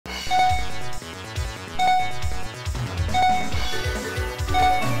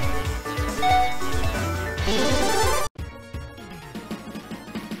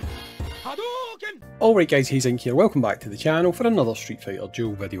Alright guys, Hayzink here, welcome back to the channel for another Street Fighter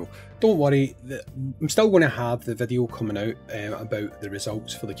Duel video. Don't worry, I'm still going to have the video coming out about the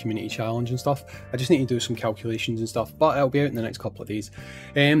results for the community challenge and stuff. I just need to do some calculations and stuff, but it'll be out in the next couple of days.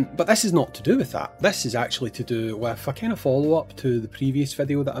 But this is not to do with that. This is actually to do with a kind of follow-up to the previous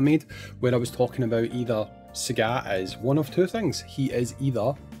video that I made, where I was talking about either Sagat as one of two things. He is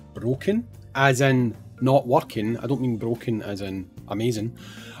either broken, as in not working, I don't mean broken as in amazing,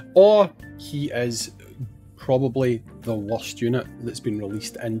 or he is probably the worst unit that's been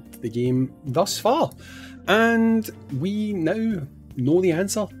released into the game thus far. And we now know the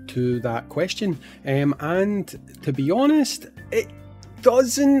answer to that question. And to be honest, it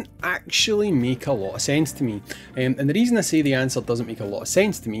doesn't actually make a lot of sense to me. And the reason I say the answer doesn't make a lot of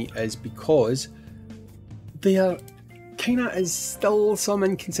sense to me is because there kinda is still some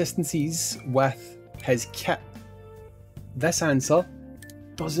inconsistencies with his kit. This answer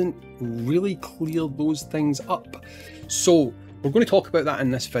doesn't really clear those things up. So we're going to talk about that in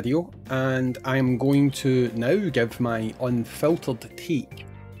this video, and I'm going to now give my unfiltered take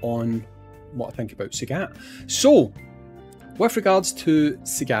on what I think about Sagat. So with regards to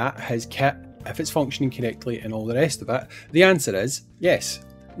Sagat, his kit, if it's functioning correctly and all the rest of it, the answer is yes.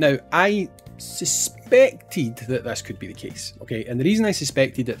 Now, I suspected that this could be the case, okay? And the reason I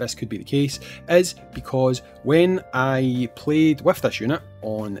suspected that this could be the case is because when I played with this unit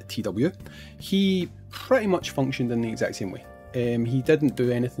on TW, he pretty much functioned in the exact same way. He didn't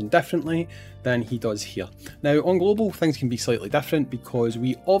do anything differently than he does here. Now, on global, things can be slightly different because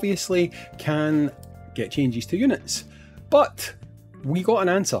we obviously can get changes to units, but we got an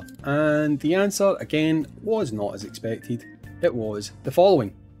answer, and the answer, again, was not as expected. It was the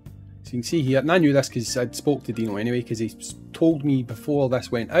following. So you can see here, and I knew this because I'd spoke to Dino anyway, because he told me before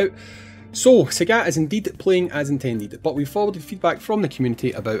this went out. So, Sagat is indeed playing as intended, but we forwarded feedback from the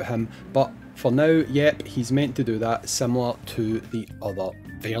community about him, but for now, yep, he's meant to do that, similar to the other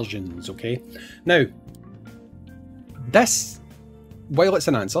versions, okay? Now, this, while it's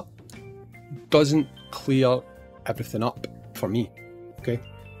an answer, doesn't clear everything up for me, okay?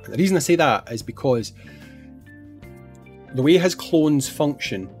 And the reason I say that is because the way his clones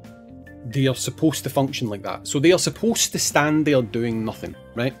function, they are supposed to function like that. So they are supposed to stand there doing nothing,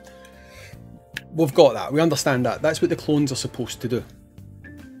 right? We've got that, we understand that. That's what the clones are supposed to do.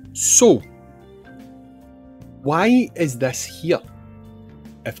 So, why is this here?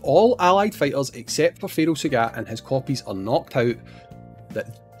 If all allied fighters except for Pharaoh Sagat and his copies are knocked out,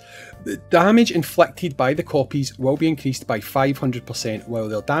 the damage inflicted by the copies will be increased by 500%, while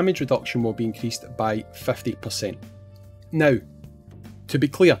their damage reduction will be increased by 50%. Now, to be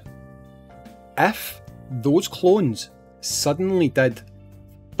clear, if those clones suddenly did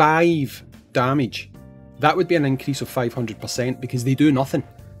 5 damage, that would be an increase of 500% because they do nothing.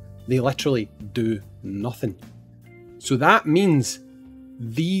 They literally do nothing. So that means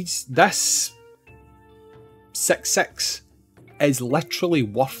this 6/6 is literally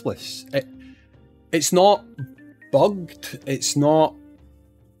worthless. It's not bugged, it's not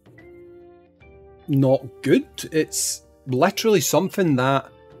good, it's literally something that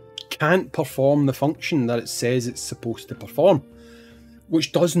can't perform the function that it says it's supposed to perform,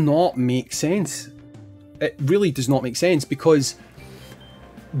 which does not make sense. It really does not make sense, because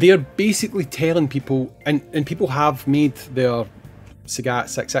they're basically telling people, and people have made their Sagat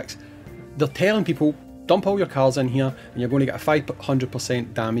 6/6, they're telling people, dump all your cards in here and you're going to get a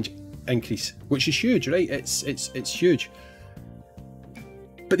 500% damage increase, which is huge, right? It's huge.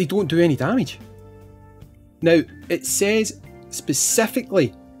 But they don't do any damage. Now, it says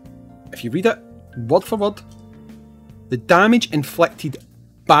specifically, if you read it word for word, the damage inflicted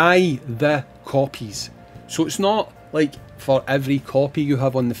by the copies. So it's not like for every copy you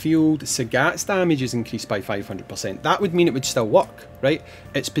have on the field, Sagat's damage is increased by 500%. That would mean it would still work, right?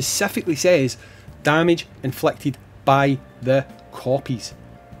 It specifically says damage inflicted by the copies.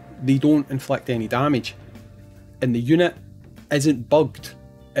 They don't inflict any damage. And the unit isn't bugged.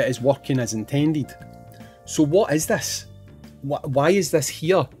 It is working as intended. So what is this? Why is this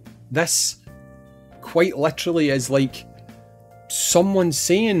here? This quite literally is like someone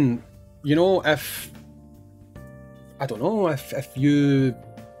saying, you know, if, I don't know, if you,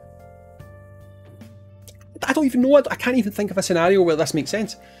 I don't even know, I can't even think of a scenario where this makes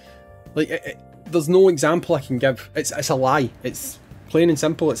sense. Like, there's no example I can give. It's a lie. It's plain and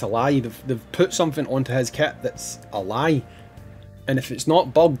simple, it's a lie. They've put something onto his kit that's a lie. And if it's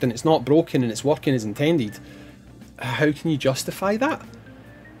not bugged and it's not broken and it's working as intended, how can you justify that?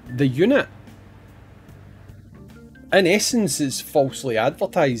 The unit, in essence, is falsely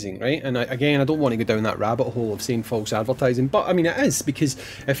advertising, right? And again, I don't want to go down that rabbit hole of saying false advertising, but I mean it is, because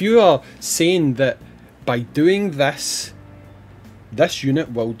if you are saying that by doing this, this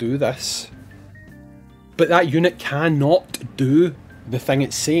unit will do this, but that unit cannot do the thing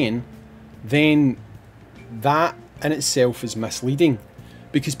it's saying, then that in itself is misleading,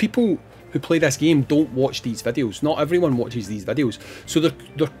 because people who play this game don't watch these videos. Not everyone watches these videos. So there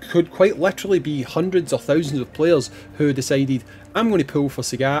could quite literally be hundreds or thousands of players who decided, I'm going to pull for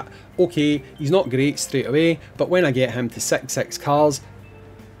Sagat. Okay, he's not great straight away, but when I get him to 6/6 cars,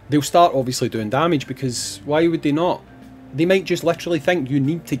 they'll start obviously doing damage, because why would they not? They might just literally think you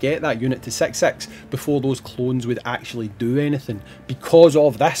need to get that unit to 6/6 before those clones would actually do anything because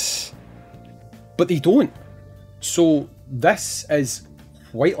of this. But they don't. So this is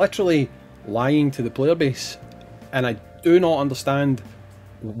quite literally lying to the player base, and I do not understand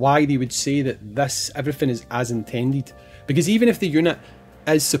why they would say that everything is as intended, because even if the unit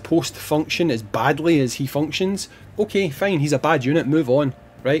is supposed to function as badly as he functions, okay, fine, he's a bad unit, move on,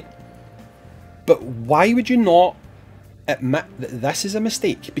 right? But why would you not admit that this is a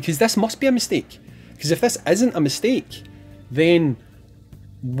mistake? Because this must be a mistake, because if this isn't a mistake, then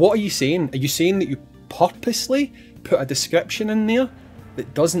what are you saying? Are you saying that you purposely put a description in there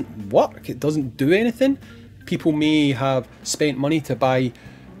that doesn't work, it doesn't do anything? People may have spent money to buy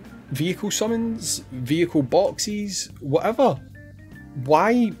vehicle summons, vehicle boxes, whatever.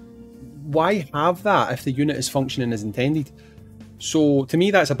 Why have that if the unit is functioning as intended? So to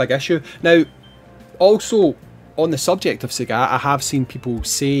me, that's a big issue. Now, also on the subject of Sagat, I have seen people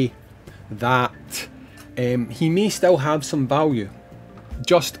say that he may still have some value,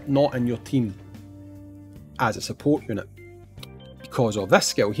 just not in your team as a support unit, because of this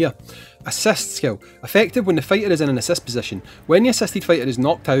skill here. Assist skill. Effective when the fighter is in an assist position. When the assisted fighter is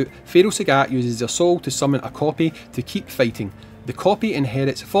knocked out, Pharaoh Sagat uses their soul to summon a copy to keep fighting. The copy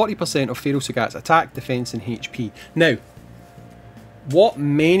inherits 40% of Pharaoh Sagat's attack, defense and HP. Now, what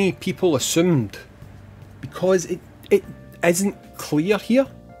many people assumed, because it isn't clear here,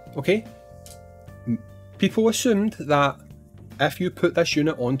 okay? People assumed that if you put this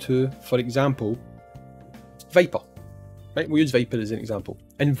unit onto, for example, Viper, right, we'll use Viper as an example,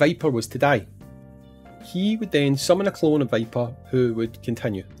 and Viper was to die, he would then summon a clone of Viper who would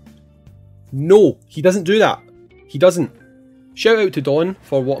continue. No, he doesn't do that. He doesn't. Shout out to Don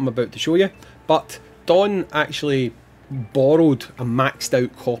for what I'm about to show you, but Don actually borrowed a maxed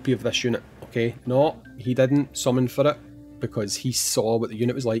out copy of this unit, okay? No, he didn't summon for it because he saw what the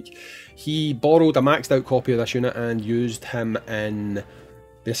unit was like. He borrowed a maxed out copy of this unit and used him in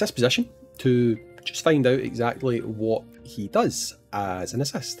the assist position to just find out exactly what he does as an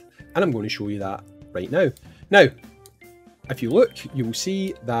assist. And I'm going to show you that right now. Now, if you look, you will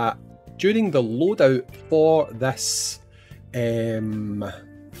see that during the loadout for this team,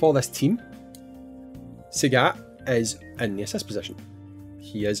 Sagat is in the assist position.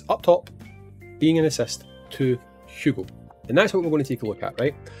 He is up top, being an assist to Hugo. And that's what we're going to take a look at,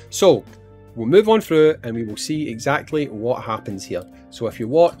 right? So, we'll move on through and we will see exactly what happens here. So if you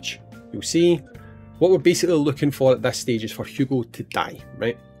watch, you'll see what we're basically looking for at this stage is for Hugo to die,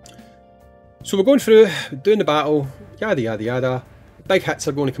 right? So we're going through, doing the battle, yada yada yada. Big hits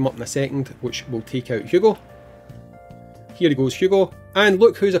are going to come up in a second, which will take out Hugo. Here he goes, Hugo. And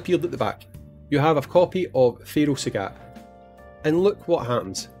look who's appeared at the back. You have a copy of Pharaoh Sagat. And look what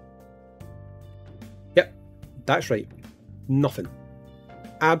happens. Yep, that's right. Nothing.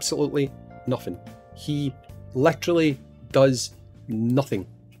 Absolutely nothing. He literally does nothing.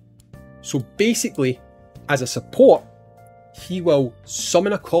 So basically, as a support, he will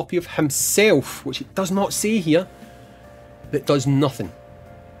summon a copy of himself, which it does not say here, that does nothing.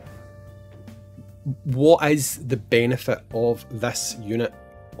 What is the benefit of this unit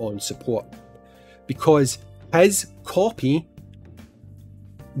on support? Because his copy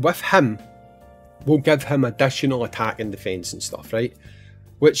with him will give him additional attack and defense and stuff, right?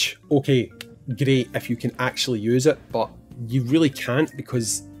 Which, okay, great if you can actually use it, but you really can't,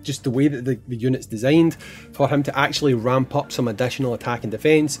 because just the way that the unit's designed, for him to actually ramp up some additional attack and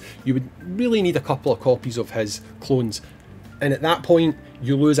defense, you would really need a couple of copies of his clones. And at that point,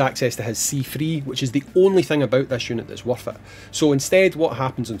 you lose access to his C3, which is the only thing about this unit that's worth it. So instead, what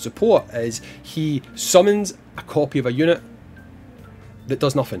happens on support is he summons a copy of a unit that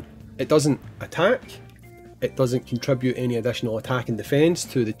does nothing. It doesn't attack, it doesn't contribute any additional attack and defense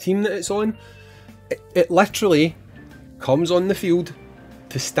to the team that it's on. It literally comes on the field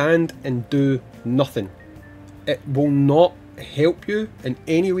to stand and do nothing. It will not help you in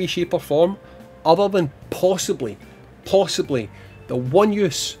any way, shape or form, other than possibly the one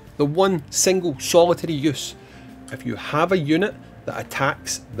use, the one single solitary use. If you have a unit that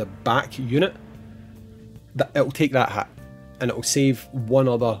attacks the back unit, that it'll take that hit. and it'll save one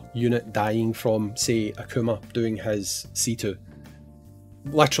other unit dying from, say, Akuma doing his C2.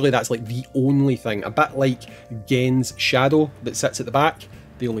 Literally, that's like the only thing. A bit like Gen's Shadow that sits at the back.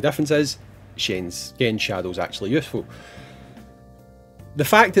 The only difference is Gen's Shadow is actually useful. The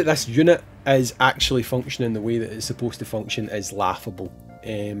fact that this unit is actually functioning the way that it's supposed to function is laughable.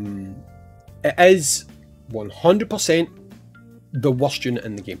 It is 100% the worst unit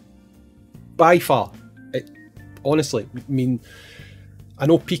in the game. By far. Honestly, I mean, I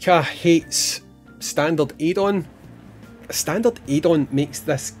know Pika hates standard Adon. Standard Adon makes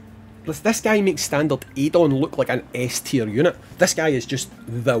this guy makes standard Adon look like an S tier unit. This guy is just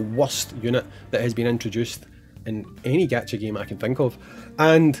the worst unit that has been introduced in any gacha game I can think of.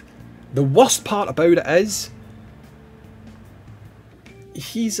 And the worst part about it is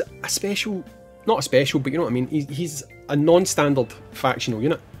he's a special, not a special, but you know what I mean, he's a non-standard factional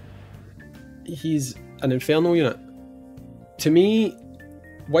unit. He's an Inferno unit. To me,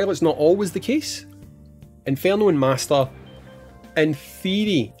 while it's not always the case, Inferno and Master, in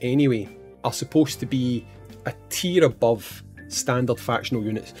theory anyway, are supposed to be a tier above standard factional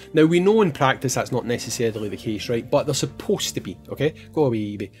units. Now we know in practice that's not necessarily the case, right? But they're supposed to be, okay? Go away,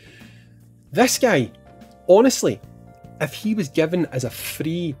 eBay. This guy, honestly, if he was given as a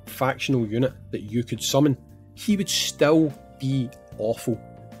free factional unit that you could summon, he would still be awful.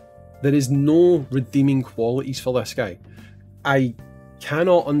 There is no redeeming qualities for this guy. I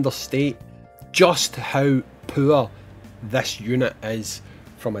cannot understate just how poor this unit is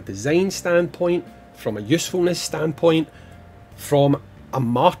from a design standpoint, from a usefulness standpoint, from a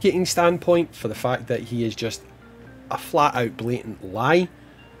marketing standpoint, for the fact that he is just a flat out blatant lie.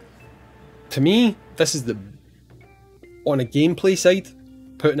 To me, this is the, on a gameplay side,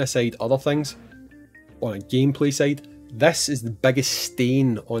 putting aside other things, on a gameplay side, this is the biggest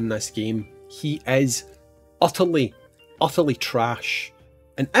stain on this game. He is utterly trash.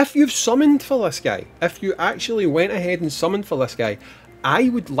 And if you've summoned for this guy, if you actually went ahead and summoned for this guy, I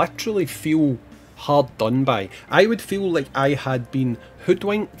would literally feel hard done by. I would feel like I had been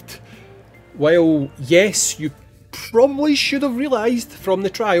hoodwinked. While, yes, you probably should have realised from the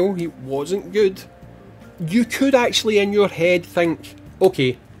trial he wasn't good, you could actually in your head think,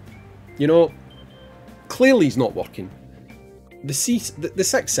 okay, you know, clearly he's not working. The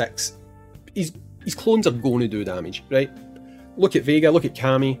 6/6, his clones are going to do damage, right? Look at Vega, look at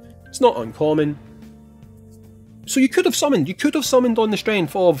Kami, it's not uncommon. So you could have summoned on the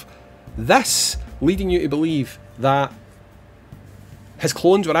strength of this, leading you to believe that his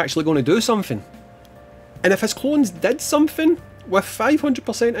clones were actually going to do something. And if his clones did something with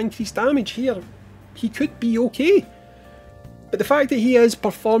 500% increased damage here, he could be okay. But the fact that he is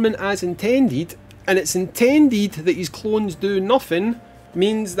performing as intended, and it's intended that his clones do nothing,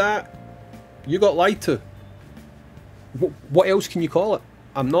 means that you got lied to. What else can you call it?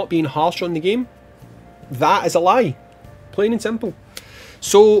 I'm not being harsh on the game. That is a lie. Plain and simple.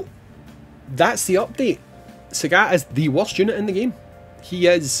 So, that's the update. Sagat is the worst unit in the game. He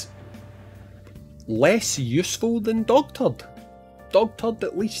is less useful than Dogturd. Dogturd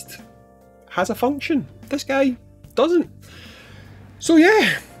at least has a function. This guy doesn't. So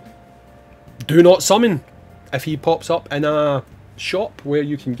yeah, do not summon if he pops up in a shop where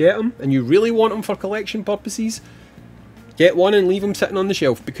you can get him and you really want him for collection purposes. Get one and leave him sitting on the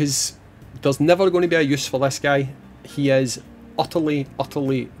shelf, because there's never going to be a use for this guy. He is utterly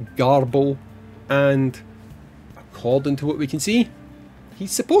garble, and according to what we can see,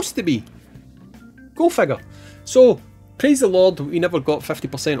 he's supposed to be. Go figure. So, praise the Lord we never got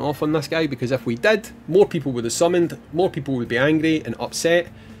 50% off on this guy, because if we did, more people would have summoned, more people would be angry and upset.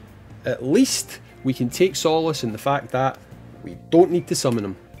 At least we can take solace in the fact that we don't need to summon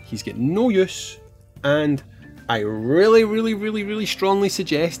him. He's got no use, and I really strongly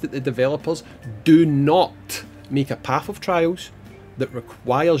suggest that the developers do not make a path of trials that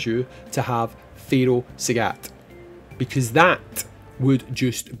requires you to have Pharaoh Sagat, because that would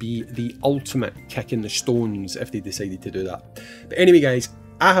just be the ultimate kick in the stones if they decided to do that. But anyway guys,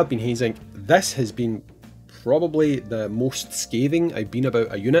 I have been Hayzink. This has been probably the most scathing I've been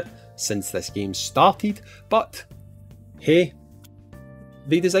about a unit since this game started, but hey,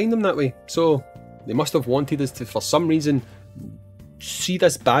 they designed them that way, so they must have wanted us to, for some reason, see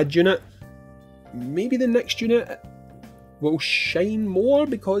this bad unit. Maybe the next unit will shine more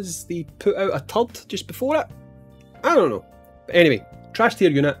because they put out a turd just before it. I don't know. But anyway, trash tier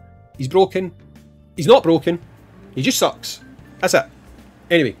unit. He's broken. He's not broken. He just sucks. That's it.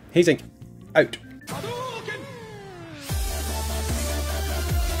 Anyway, Hayzink, out.